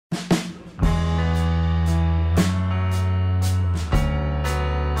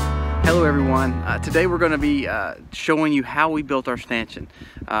Hello everyone. Today we're going to be showing you how we built our stanchion,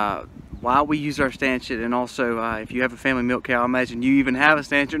 why we use our stanchion, and also if you have a family milk cow, I imagine you even have a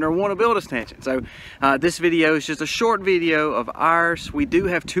stanchion or want to build a stanchion. So this video is just a short video of ours. We do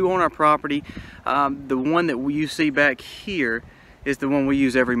have two on our property. The one that you see back here is the one we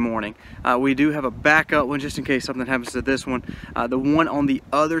use every morning. We do have a backup one just in case something happens to this one. The one on the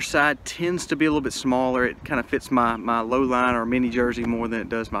other side tends to be a little bit smaller. It kind of fits my low line or mini jersey more than it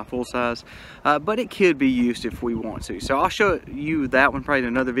does my full size, but it could be used if we want to. So I'll show you that one probably in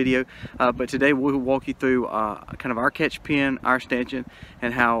another video, but today we'll walk you through kind of our catch pen, our stanchion,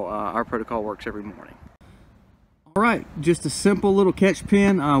 and how our protocol works every morning. All right, just a simple little catch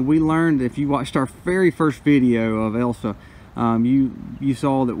pen. We learned, if you watched our very first video of Elsa, you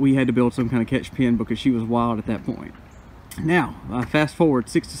saw that we had to build some kind of catch pen because she was wild at that point. Now, fast forward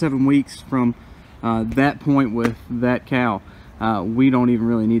 6 to 7 weeks from that point with that cow, we don't even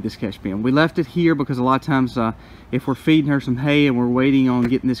really need this catch pen. We left it here because a lot of times if we're feeding her some hay and we're waiting on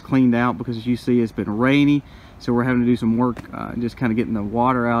getting this cleaned out, because as you see it's been rainy, so we're having to do some work just kind of getting the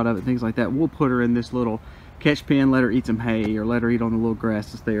water out of it, things like that, we'll put her in this little catch pen, let her eat some hay or let her eat on the little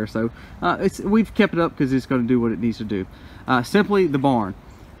grass that's there. So we've kept it up because it's going to do what it needs to do. Simply the barn,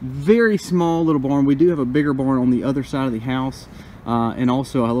 very small little barn. We do have a bigger barn on the other side of the house, and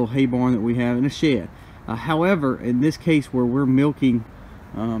also a little hay barn that we have in a shed. However, in this case where we're milking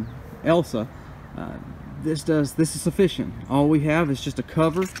Elsa, this is sufficient. All we have is just a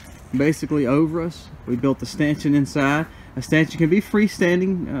cover basically over us. We built the stanchion inside. A stanchion can be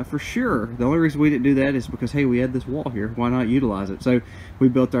freestanding for sure. The only reason we didn't do that is because, hey, we had this wall here. Why not utilize it? So we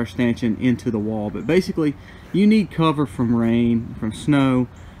built our stanchion into the wall. But basically, you need cover from rain, from snow.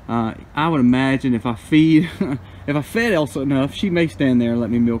 I would imagine if I fed Elsa enough, she may stand there and let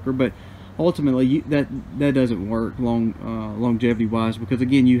me milk her. But ultimately, that doesn't work longevity-wise, because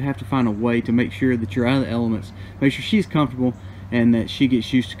again, you have to find a way to make sure that you're out of the elements, make sure she's comfortable, and that she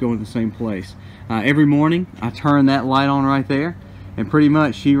gets used to going to the same place. Every morning I turn that light on right there, and pretty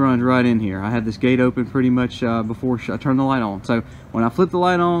much she runs right in here. I have this gate open pretty much before I turn the light on. So when I flip the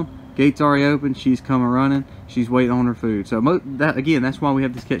light on, gate's already open, she's coming running, she's waiting on her food. So that's why we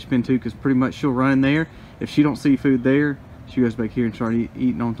have this catch pen too, because pretty much she'll run in there. If she don't see food there, she goes back here and starts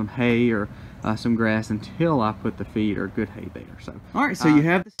eating on some hay or some grass until I put the feed or good hay there. So, all right, so you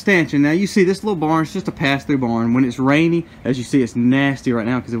have the stanchion. Now you see this little barn is just a pass-through barn. When it's rainy, as you see, it's nasty right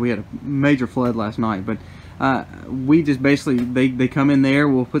now because we had a major flood last night. But we just basically, they come in there.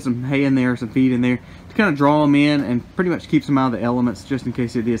 We'll put some hay in there, some feed in there to kind of draw them in and pretty much keeps them out of the elements, just in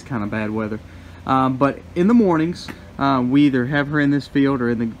case it is kind of bad weather. But in the mornings, we either have her in this field or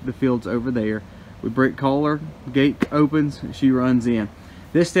in the fields over there. We call her, gate opens, she runs in.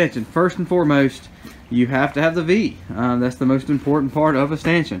 This stanchion, first and foremost, you have to have the V. That's the most important part of a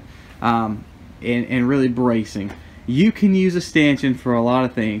stanchion, and really bracing. You can use a stanchion for a lot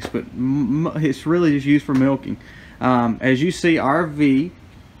of things, but it's really just used for milking. As you see, our V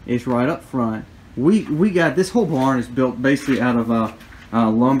is right up front. We got this whole barn is built basically out of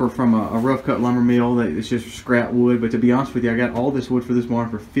lumber from a rough cut lumber mill. It's just scrap wood. But to be honest with you, I got all this wood for this barn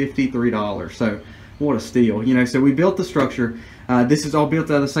for $53. So what a steal, you know. So we built the structure. This is all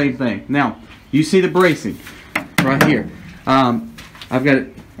built out of the same thing. Now you see the bracing right here. I've got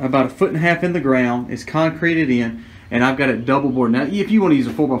it about 1.5 feet in the ground. It's concreted in, and I've got it double board. Now if you want to use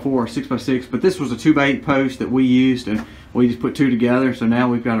a 4x4 or 6x6, but this was a 2x8 post that we used, and we just put two together. So now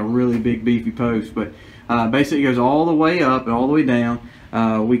we've got a really big beefy post. But basically it goes all the way up and all the way down.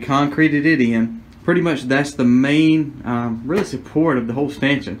 We concreted it in. Pretty much that's the main really support of the whole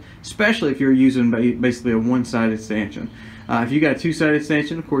stanchion, especially if you're using basically a one-sided stanchion. If you got a two-sided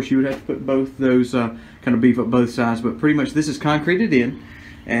stanchion, of course you would have to put both those kind of beef up both sides, but pretty much this is concreted in,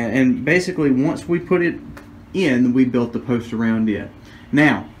 and basically once we put it in, we built the post around it.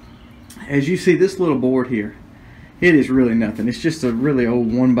 Now as you see this little board here, it is really nothing. It's just a really old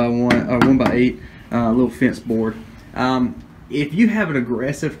 1x8 little fence board. If you have an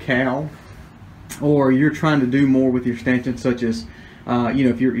aggressive cow, or you're trying to do more with your stanchion, such as you know,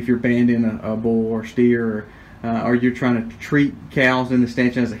 if you're banding a bull or steer, or you're trying to treat cows in the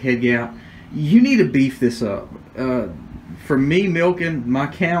stanchion as a head gap, you need to beef this up. For me milking my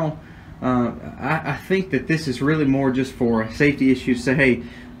cow, I think that this is really more just for a safety issue, to say, hey,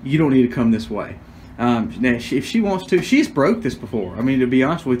 you don't need to come this way. Now if she wants to, she's broke this before. I mean, to be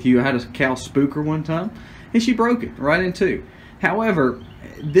honest with you, I had a cow spook her one time and she broke it right in two. However,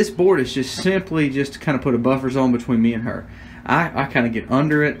 this board is just simply just to kind of put a buffer zone between me and her. I kind of get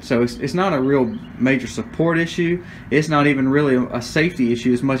under it. So it's not a real major support issue. It's not even really a safety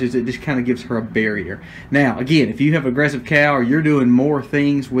issue as much as it just kind of gives her a barrier. Now, again, if you have an aggressive cow or you're doing more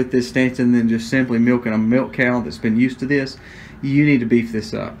things with this stanchion than just simply milking a milk cow that's been used to this, you need to beef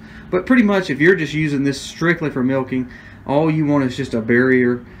this up. But pretty much if you're just using this strictly for milking, all you want is just a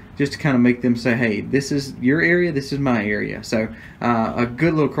barrier, just to kind of make them say, hey, this is your area, this is my area. So a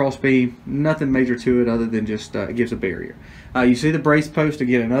good little cross beam, nothing major to it other than just it gives a barrier. You see the brace post,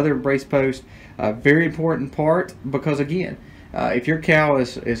 again, another brace post, very important part, because again, if your cow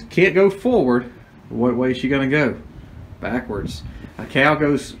can't go forward, what way is she going to go? Backwards. A cow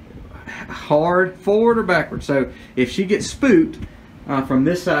goes hard forward or backwards. So if she gets spooked from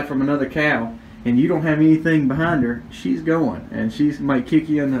this side from another cow, and you don't have anything behind her, she's going, and she might kick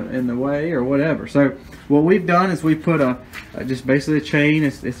you in the way or whatever. So what we've done is we put just basically a chain.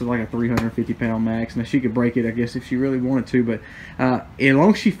 It's like a 350-pound max. Now she could break it, I guess, if she really wanted to, but as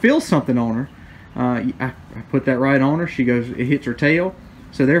long as she feels something on her, I put that right on her. She goes, it hits her tail,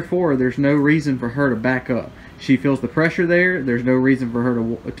 so therefore there's no reason for her to back up. She feels the pressure there. There's no reason for her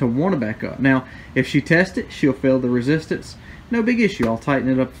to want to back up. Now, if she tests it, she'll feel the resistance. No big issue. I'll tighten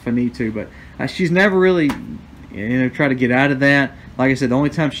it up if I need to, but she's never really, tried to get out of that. Like I said, the only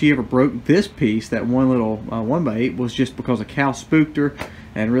time she ever broke this piece, that one little 1x8, was just because a cow spooked her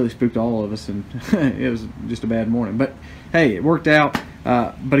and really spooked all of us, and it was just a bad morning. But hey, it worked out.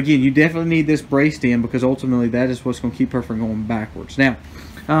 But again, you definitely need this braced in, because ultimately that is what's going to keep her from going backwards. Now,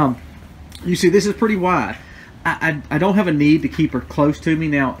 you see this is pretty wide. I don't have a need to keep her close to me.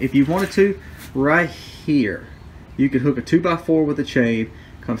 Now, if you wanted to, right here, you could hook a 2x4 with a chain,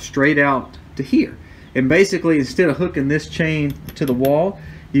 come straight out to here. And basically, instead of hooking this chain to the wall,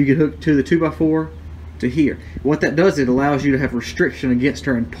 you could hook to the 2x4 to here. What that does, it allows you to have restriction against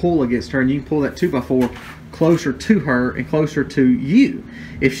her and pull against her, and you can pull that 2x4 closer to her and closer to you.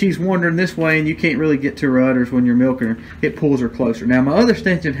 If she's wandering this way and you can't really get to her udders when you're milking her, it pulls her closer. Now, my other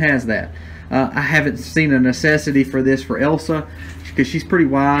stanchion has that. I haven't seen a necessity for this for Elsa, because she's pretty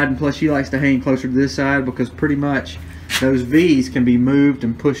wide, and plus she likes to hang closer to this side, because pretty much those V's can be moved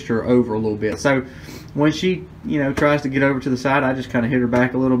and pushed her over a little bit. So when she tries to get over to the side, I just kind of hit her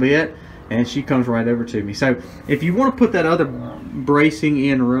back a little bit, and she comes right over to me. So if you want to put that other bracing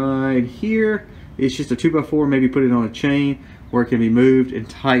in right here, it's just a 2x4, maybe put it on a chain where it can be moved and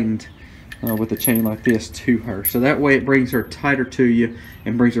tightened with a chain like this to her. So that way it brings her tighter to you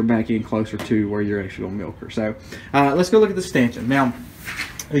and brings her back in closer to where you're actually going to milk her. So let's go look at the stanchion. Now,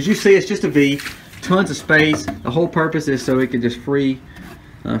 as you see, it's just a V, tons of space. The whole purpose is so it can just freely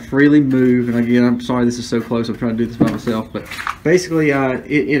move. And again, I'm sorry this is so close, I'm trying to do this by myself, but basically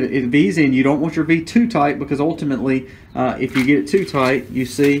it V's in. You don't want your V too tight, because ultimately if you get it too tight, you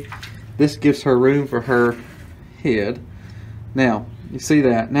see this gives her room for her head. Now you see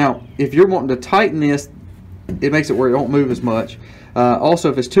that. Now if you're wanting to tighten this, it makes it where it won't move as much.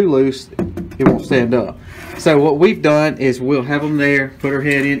 Also, if it's too loose, it won't stand up. So what we've done is we'll have them there, put her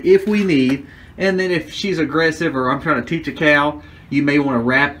head in if we need, and then if she's aggressive or I'm trying to teach a cow, you may want to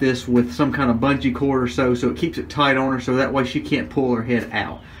wrap this with some kind of bungee cord or so it keeps it tight on her, so that way she can't pull her head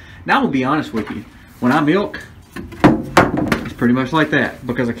out. Now I'm going to be honest with you, when I milk, it's pretty much like that,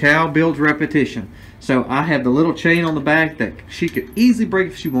 because a cow builds repetition. So I have the little chain on the back that she could easily break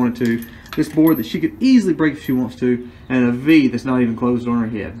if she wanted to, this board that she could easily break if she wants to, and a V that's not even closed on her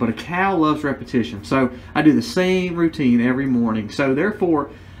head. But a cow loves repetition, so I do the same routine every morning. So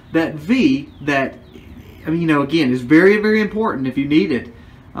therefore, that V, that, again, is very, very important if you need it.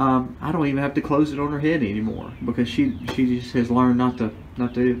 I don't even have to close it on her head anymore, because she just has learned not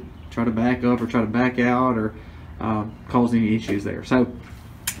to try to back up or try to back out or cause any issues there. So,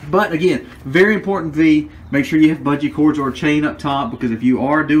 but again, very important V. Make sure you have bungee cords or a chain up top, because if you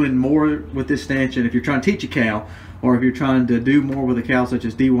are doing more with this stanchion, if you're trying to teach a cow, or if you're trying to do more with a cow, such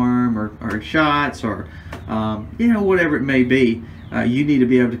as deworm or shots or whatever it may be, you need to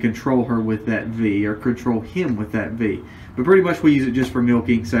be able to control her with that V, or control him with that V. But pretty much we use it just for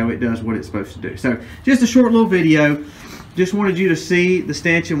milking, so it does what it's supposed to do. So just a short little video. Just wanted you to see the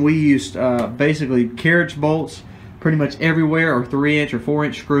stanchion. We used basically carriage bolts pretty much everywhere, or 3-inch or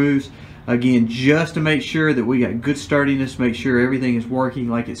 4-inch screws. Again, just to make sure that we got good sturdiness, make sure everything is working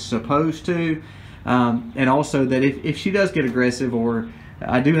like it's supposed to. And also that if she does get aggressive, or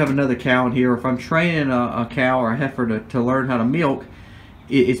I do have another cow in here, or if I'm training a cow or a heifer to learn how to milk,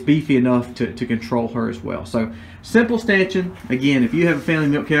 it's beefy enough to control her as well. So simple stanchion. Again, if you have a family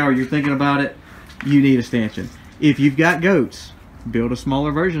milk cow or you're thinking about it, you need a stanchion. If you've got goats, build a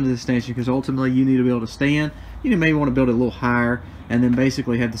smaller version of this stanchion, because ultimately you need to be able to stand. You may want to build it a little higher, and then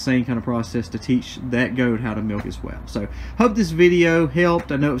basically have the same kind of process to teach that goat how to milk as well. So hope this video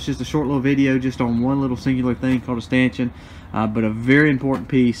helped. I know it's just a short little video just on one little singular thing called a stanchion, but a very important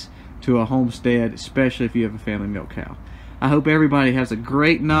piece to a homestead, especially if you have a family milk cow. I hope everybody has a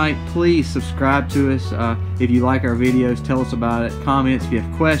great night. Please subscribe to us if you like our videos. Tell us about it. Comments if you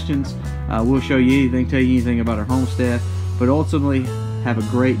have questions. We'll show you anything, tell you anything about our homestead. But ultimately, have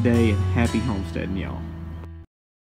a great day and happy homesteading, y'all.